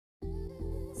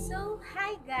So,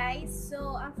 hi guys!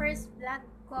 So, ang first vlog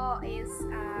ko is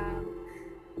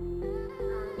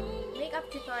makeup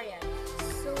tutorial.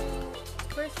 So,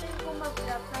 first time ko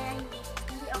mag-vlog kaya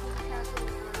hindi ako masyadong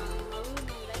marunong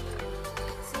ganyan.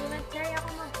 So, nag-try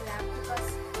ako mag-vlog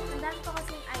because ang dami ko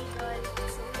kasing idol.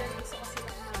 So, yun, gusto ko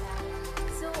silang mag-vlog.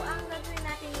 So, ang gagawin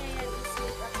natin ngayon is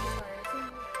makeup tutorial.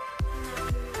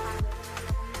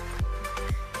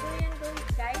 So, yun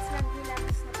guys,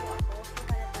 nag-hilamos na po ako.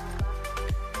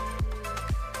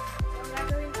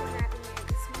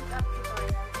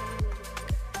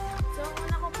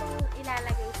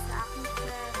 Ilalagay sa aking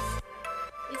dress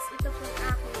is ito pong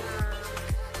aking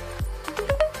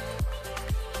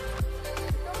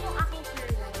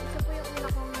hairline. Ito po yung una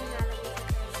kong nilalagay sa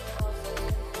dress ko. So,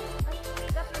 ang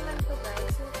makeup naman to guys.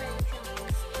 So, pwede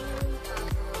siyang skin,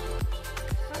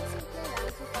 pang simple lang.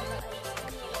 So, pag-ayos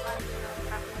ko yung makeup.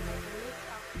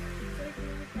 So, ito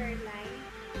yung hairline.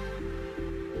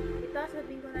 Ito,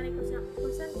 sabihin ko na rin kung saan ko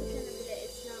siya nabili.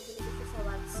 It's nabili ko siya sa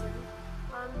Watson.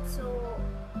 So,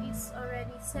 is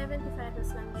already 75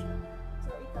 lang siya.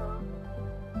 So, ito,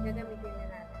 gagamitin na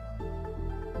natin.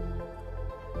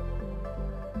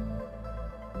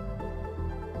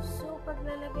 So,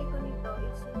 paglalagay ko nito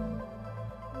is yung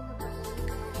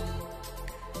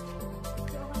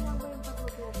so, okay lang ba yung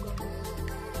pag-vlog ko?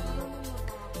 Marunong na ba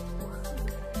ako?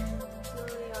 So,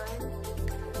 yun.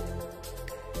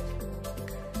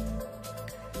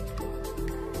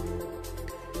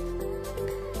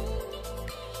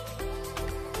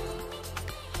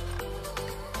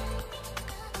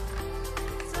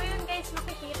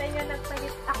 Makikita nyo,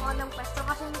 nagpalit ako ng pwesto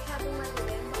kasi masyadong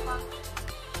madilim. Baka,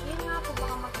 yun nga po,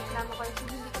 baka magreklamo kayo. So,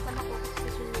 hindi ko pa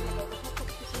nakukuskus yung nilagay. Kasi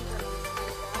nakukuskusin ko lang.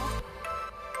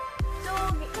 So,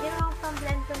 ginawang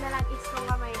pang-blend ko na lang is yung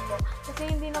kamay ko. Kasi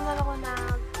hindi naman ako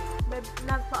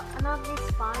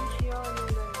nag-sponge yun.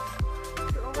 Yung gano'n.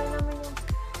 So, okay naman yung,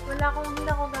 hindi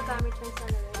ako gagamit ng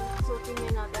salamin. So,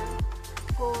 tingnan natin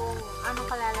kung anong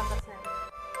kalalabasan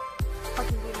pag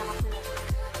hindi nakasalamin.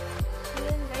 So,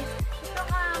 yun guys.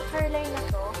 Hairline na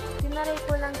to, tinaray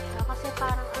ko lang siya kasi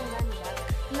parang ang ganda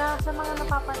na sa mga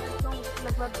napapanood kong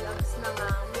nagba-vlogs ng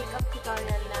makeup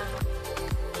tutorial na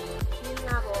yun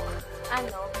nga po,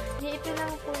 ito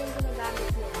lang po yung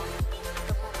ginagamit nila.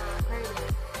 Ito parang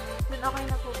hairline. Then okay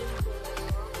na po yung tulad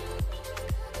ko.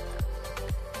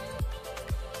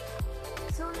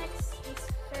 So next is,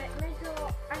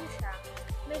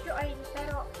 medyo oily,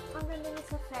 pero ang ganda niya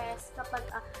sa face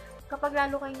kapag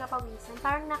lalo kayong napawisan,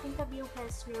 parang nakintabi yung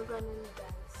face nyo, ganun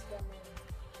guys, ganun.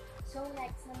 So,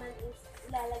 next naman is,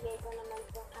 ilalagay ko naman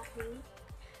itong aking,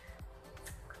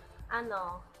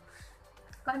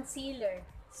 concealer.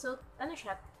 So,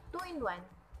 siya? 2-in-1.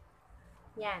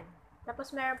 Yan.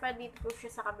 Tapos, meron pa dito po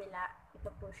siya sa kabila.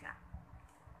 Ito po siya.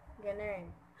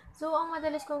 Ganun. So, ang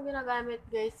madalas kong ginagamit,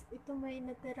 guys, ito may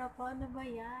natira pa. Ano ba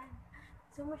yan?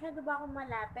 So, masyado ba akong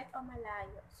malapit o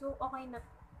malayo? So, okay na.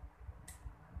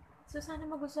 So, sana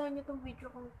magustuhan niyo itong video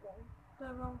kong po.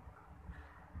 Pero,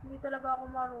 hindi talaga ako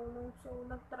marunong. So,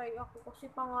 nag-try ako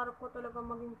kasi pangarap ko talaga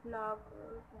maging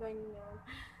vlogger. Ganyan.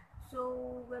 So,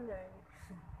 ganun.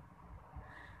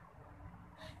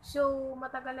 So,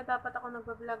 matagal na dapat ako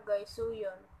nag-vlog guys. So,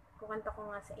 yun. Kukanta ko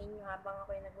nga sa inyo habang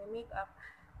ako yung nag-makeup.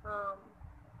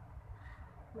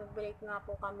 Nag-break nga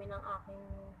po kami ng aking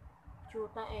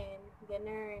tuta and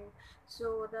ganun.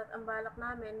 So, ang balak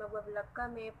namin, mag-vlog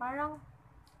kami. Parang,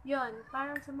 yun,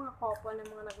 parang sa mga couple ng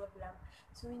mga nag-vlog.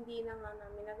 So, hindi na nga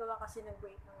namin nagawa kasi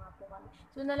nag-break na nga po kami.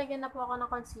 So, nalagyan na po ako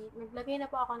ng concealer. Naglagay na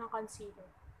po ako ng concealer.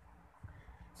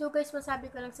 So, guys,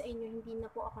 masabi ko lang sa inyo, hindi na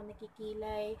po ako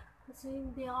nakikilay. Kasi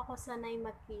hindi ako sanay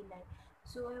magkilay.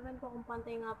 So, ewan ko kung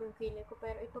pantay nga po yung kilay ko.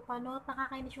 Pero ito pa, no,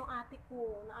 nakakainis yung ate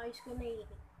ko. Naayos ko na eh.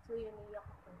 So, yun, iyak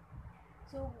ko.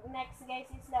 So, next, guys,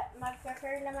 is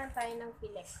mag-prefer naman tayo ng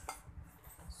pilek.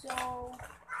 So,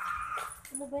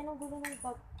 ano ba yung gulo ng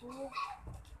bag ko?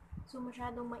 So,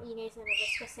 masyadong maingay sa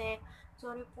labas kasi,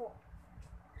 sorry po.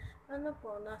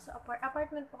 Nasa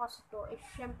apartment po kasi to. Eh,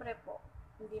 syempre po,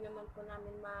 hindi naman po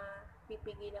namin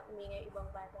mapipigil ang umingay ibang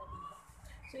bata dito.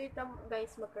 So, ito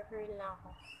guys, magka-curl na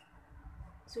ako.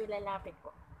 So, ilalapit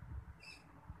ko.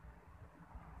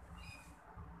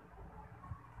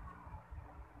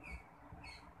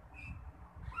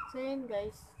 So, yun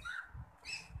guys.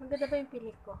 Maganda ba yung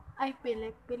pilik ko? Ay,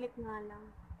 pilik nga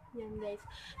lang. Yan guys.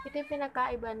 Ito yung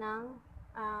pinagkaiba ng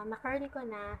na-curly ko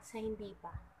na sa hindi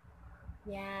pa.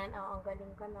 Yan. Oo, ang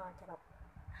galing ko no. Charot.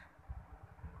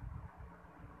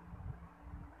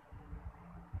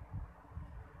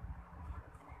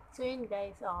 So, yun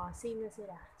guys. Same na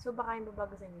sila. So, baka yung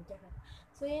babago sa inyo. Charot.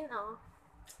 So, yun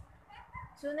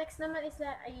So, next naman is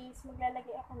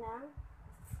maglalagay ako ng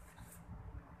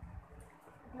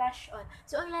blush on.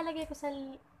 So, ang lalagay ko sa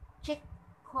cheek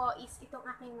ko is itong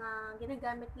aking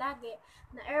ginagamit lagi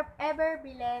na Ever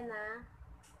Bilena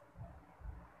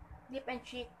Lip and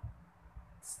Cheek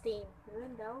Stain.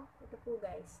 Yun daw. Ito po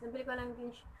guys. Nabili ko lang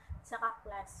din sa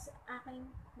kaklas.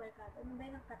 Aking barkada. Ano ba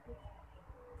yung katit?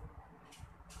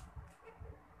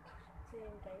 So,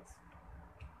 yun guys.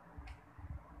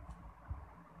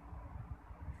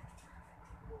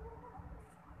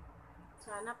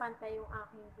 Sana pantay yung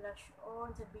aking blush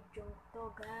on sa video to,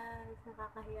 guys.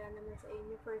 Nakakahiya naman sa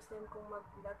inyo. First time kong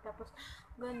mag-vlog. Tapos,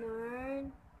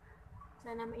 ganun.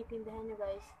 Sana maintindihan nyo,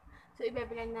 guys. So,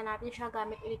 ibebilan na natin siya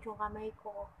gamit ulit yung kamay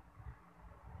ko.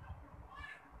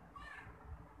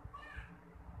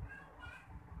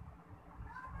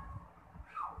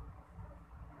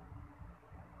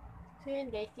 So,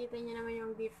 yun guys. Kita nyo naman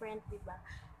yung different, diba?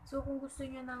 So, kung gusto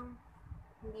nyo ng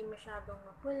hindi masyadong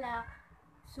mapula,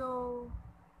 so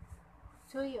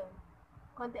yun.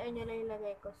 Kontiin nyo lang yung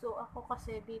lagay ko. So, ako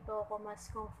kasi dito ako mas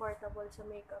comfortable sa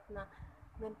makeup na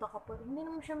ganito kapag. Hindi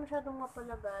naman siya masyadong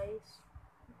mapula, guys.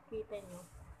 Kita nyo.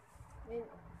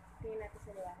 Ayun. Tingnan natin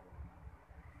sa liwanag.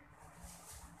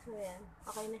 So, yan.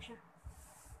 Okay na siya.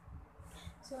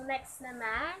 So, next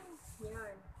naman,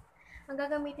 yun. Ang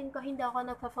gagamitin ko, hindi ako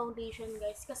nagpa-foundation,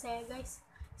 guys. Kasi, guys,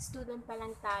 student pa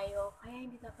lang tayo. Kaya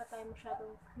hindi dapat tayo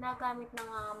masyadong nagamit ng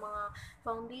mga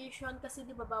foundation. Kasi,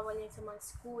 di ba, bawal yan sa mga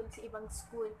school, sa ibang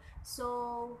school.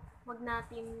 So, wag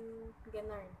natin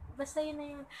ganun. Basta yun na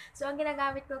yun. So, ang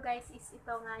ginagamit ko, guys, is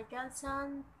ito nga,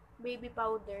 Johnson Baby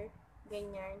Powder.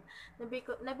 Ganyan.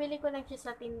 Nabili ko lang siya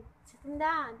sa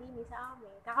tindahan, hindi sa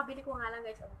amin. Kakabili ko nga lang,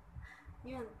 guys. Oh.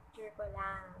 Yun, share ko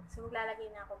lang. So,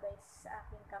 maglalagay na ako, guys, sa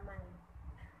aking kamay.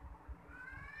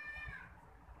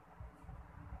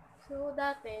 So,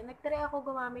 dati, nagtry ako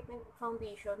gumamit ng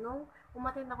foundation nung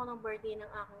umattend ako ng birthday ng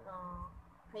aking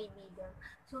kaibigan.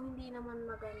 So, hindi naman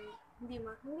maganda. Hindi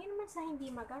naman sa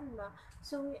hindi maganda.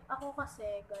 So, ako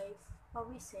kasi, guys,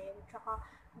 pawisin, tsaka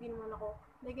hindi naman ako,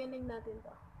 nagaling natin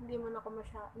to. Hindi naman ako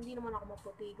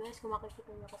maputi, guys. Kung makikita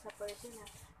niyo ako sa person, ha.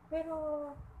 Pero,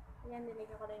 yan,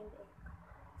 nilagyan ko na yung egg.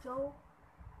 So,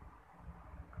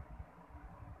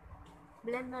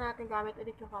 blend na natin gamit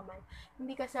ulit yung kamay.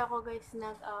 Hindi kasi ako, guys, hindi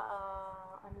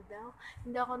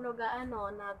ako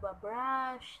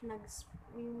nagbabrush,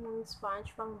 yung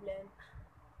sponge pang blend.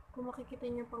 Kung makikita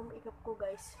niyo pang makeup ko,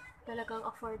 guys, talagang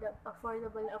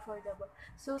affordable.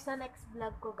 So, sa next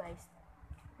vlog ko, guys,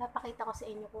 papakita ko sa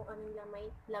inyo kung anong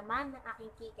laman ng aking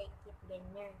kikay kit,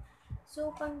 ganyan. So,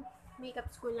 pang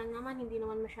makeup school lang naman, hindi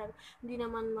naman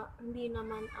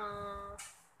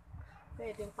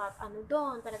pwedeng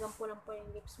doon, talagang pulang-pulang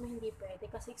yung lips mo, hindi pwede,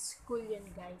 kasi school yun,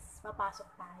 guys. Papasok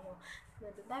tayo.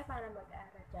 Nandun tayo para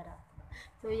mag-aaral, charot.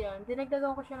 So, yun,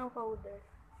 dinagdagan ko siya ng powder.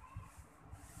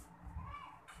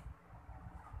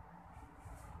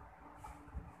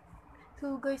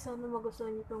 So, guys, sana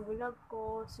magustuhan niyo itong vlog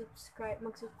ko.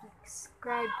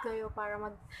 Mag-subscribe kayo para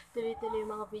mag-tuloy-tuloy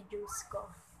yung mga videos ko.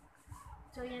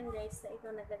 So, yan, guys, ito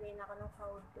naglagay na ako ng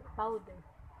powder.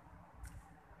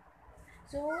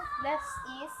 So, last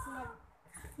is,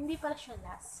 hindi pala siya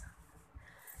last.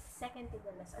 Second to the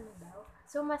last. Ano daw?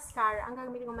 So, mascara. Ang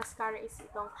gagamitin ko mascara is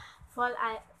itong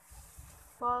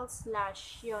false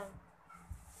lash. Yun.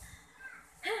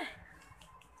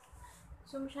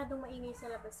 So, masyadong maingay sa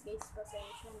labas, guys.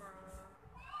 Pasensya na.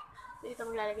 So, ito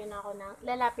maglalagay na ako ng,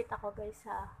 lalapit ako, guys,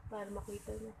 para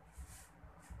makita nyo.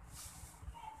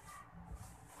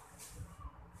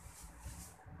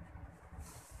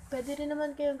 Pwede rin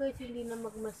naman kayo, guys, hindi na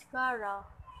mag-mascara.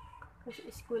 Kasi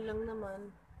school lang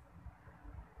naman.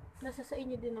 Nasa sa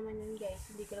inyo din naman yun, guys.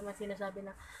 Hindi ko naman sinasabi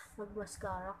na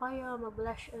mag-mascara. Kaya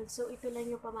mag-blush on. So, ito lang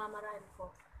yung pamamaraan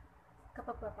ko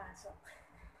kapag papasok.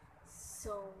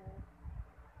 So,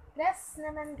 last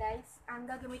naman, guys, ang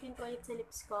gagamitin ko ulit sa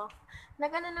lips ko.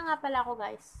 Nag-ano na nga pala ako,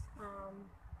 guys.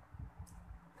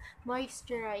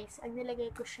 Moisturize. Ang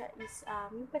nilagay ko siya is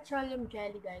yung petroleum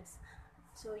jelly, guys.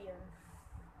 So, yun.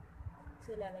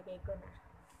 So, lalagay ko na.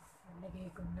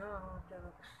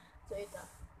 So, ito.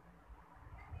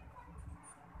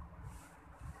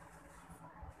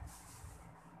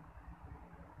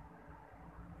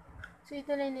 So,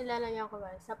 ito na yung nilalagyan ko,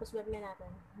 guys. Tapos, beblen natin.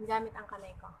 Gamit ang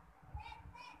kamay ko.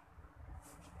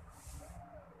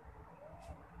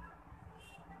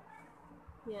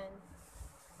 Yan.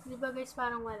 Diba, guys,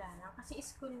 parang wala lang. Kasi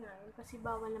school nga yun. Kasi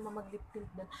bawal naman mag-lip tint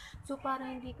doon. So,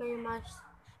 parang hindi kayo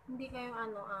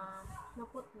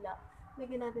naputla.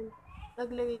 Lagyan natin,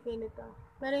 naglagay kayo nito.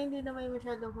 Pero hindi naman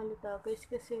masyadong halata, guys,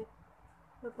 kasi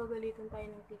mapagalitan tayo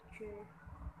ng teacher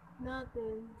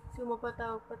natin. So,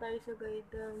 mapatawag pa tayo sa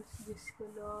guidance. Diyos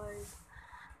ko, Lord.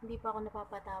 Hindi pa ako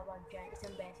napapatawag dyan.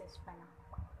 Isang beses pa lang.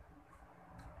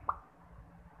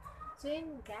 So,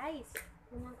 yun guys.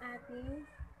 Yun ang ating...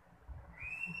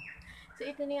 So,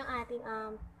 ito na yung ating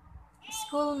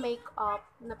school makeup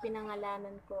na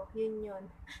pinangalanan ko. Yun.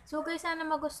 So, guys, sana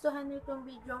magustuhan nyo itong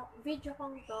video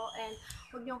kong to. And,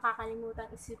 huwag nyo kakalimutan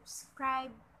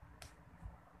i-subscribe.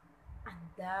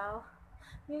 Andaw.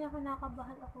 Yun ako,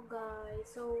 nakabahan ako, guys.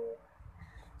 So,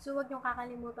 huwag nyo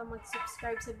kakalimutan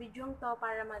mag-subscribe sa video to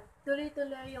para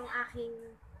magtuloy-tuloy yung aking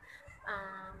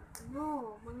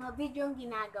mga video yung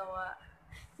ginagawa.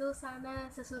 So, sana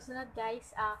sa susunod,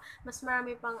 guys, mas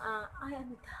marami pang,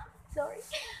 sorry.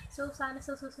 So, sana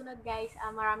sa susunod, guys,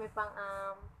 marami pang,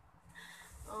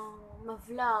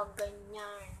 ma-vlog,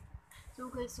 ganyan. So,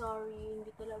 guys, sorry,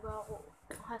 hindi talaga ako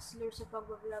hustler sa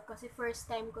pag-vlog kasi first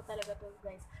time ko talaga to,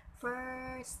 guys.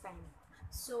 First time.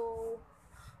 So,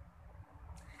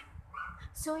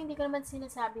 hindi ko naman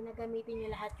sinasabi na gamitin nyo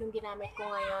lahat yung ginamit ko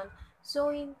ngayon. So,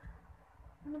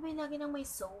 ano ba yung lagi nang may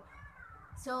so?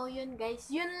 So, yun guys.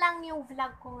 Yun lang yung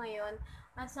vlog ko ngayon.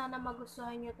 Sana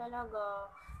magustuhan nyo talaga.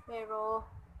 Pero,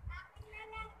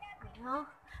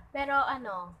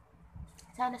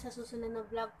 sana sa susunod na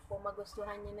vlog po,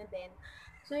 magustuhan nyo na din.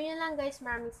 So, yun lang guys.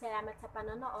 Maraming salamat sa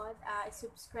panonood.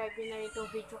 I-subscribe nyo na rin itong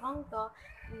video kong to.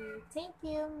 Thank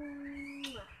you!